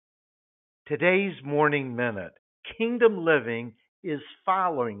Today's morning minute, kingdom living is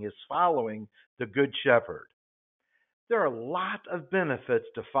following the good shepherd. There are a lot of benefits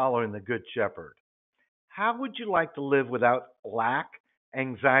to following the good shepherd. How would you like to live without lack,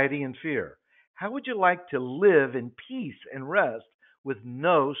 anxiety, and fear? How would you like to live in peace and rest with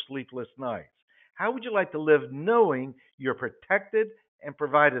no sleepless nights? How would you like to live knowing you're protected and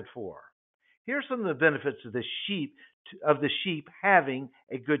provided for? Here's some of the benefits of the sheep having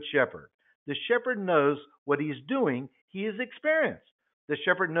a good shepherd. The shepherd knows what he's doing. He is experienced. The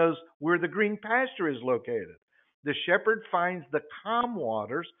shepherd knows where the green pasture is located. The shepherd finds the calm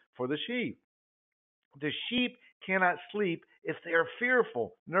waters for the sheep. The sheep cannot sleep if they are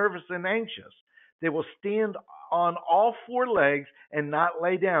fearful, nervous, and anxious. They will stand on all four legs and not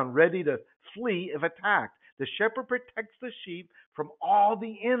lay down, ready to flee if attacked. The shepherd protects the sheep from all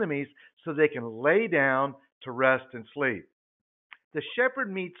the enemies so they can lay down to rest and sleep. The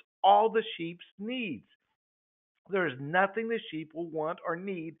shepherd meets all the sheep's needs. There is nothing the sheep will want or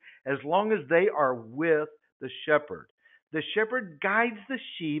need as long as they are with the shepherd. The shepherd guides the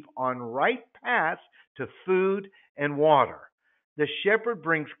sheep on right paths to food and water. The shepherd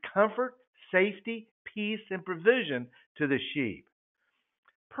brings comfort, safety, peace, and provision to the sheep.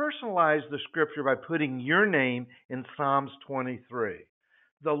 Personalize the scripture by putting your name in Psalms 23.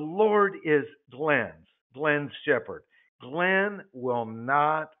 The Lord is Glenn's shepherd. Glenn will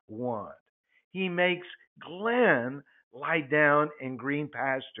not want. He makes Glenn lie down in green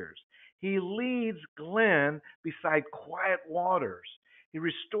pastures. He leads Glenn beside quiet waters. He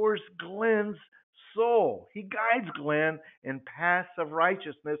restores Glenn's soul. He guides Glenn in paths of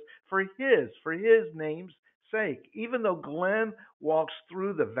righteousness for his name's sake. Even though Glenn walks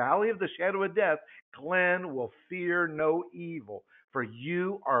through the valley of the shadow of death, Glenn will fear no evil, for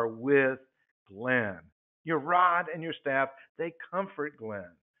you are with Glenn. Your rod and your staff, they comfort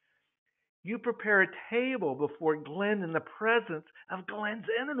Glenn. You prepare a table before Glenn in the presence of Glenn's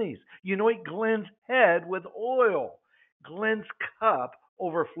enemies. You anoint Glenn's head with oil. Glenn's cup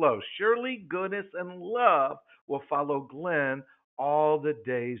overflows. Surely goodness and love will follow Glenn all the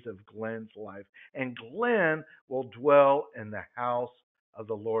days of Glenn's life, and Glenn will dwell in the house of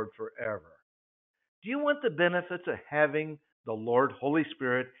the Lord forever. Do you want the benefits of having the Lord, Holy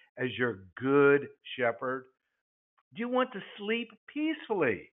Spirit, as your good shepherd? Do you want to sleep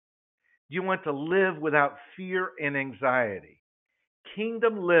peacefully? Do you want to live without fear and anxiety?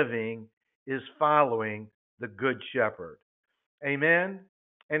 Kingdom living is following the Good Shepherd. Amen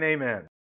and amen.